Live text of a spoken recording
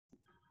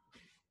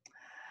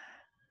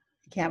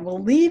Can't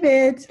believe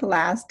it.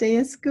 Last day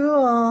of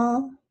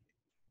school.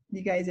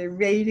 You guys are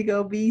ready to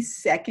go be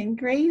second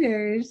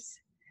graders.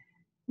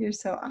 You're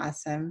so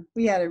awesome.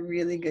 We had a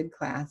really good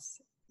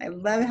class. I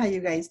love how you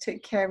guys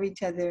took care of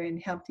each other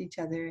and helped each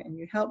other, and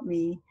you helped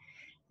me,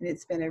 and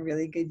it's been a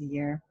really good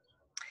year.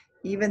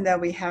 Even though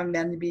we haven't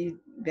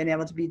been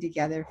able to be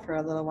together for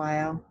a little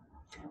while,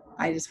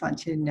 I just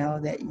want you to know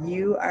that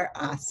you are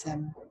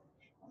awesome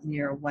and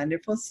you're a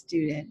wonderful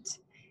student.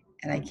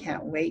 And I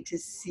can't wait to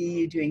see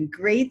you doing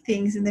great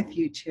things in the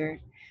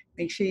future.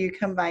 Make sure you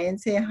come by and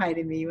say hi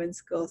to me when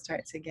school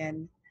starts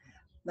again.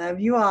 Love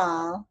you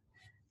all.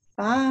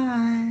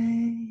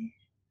 Bye.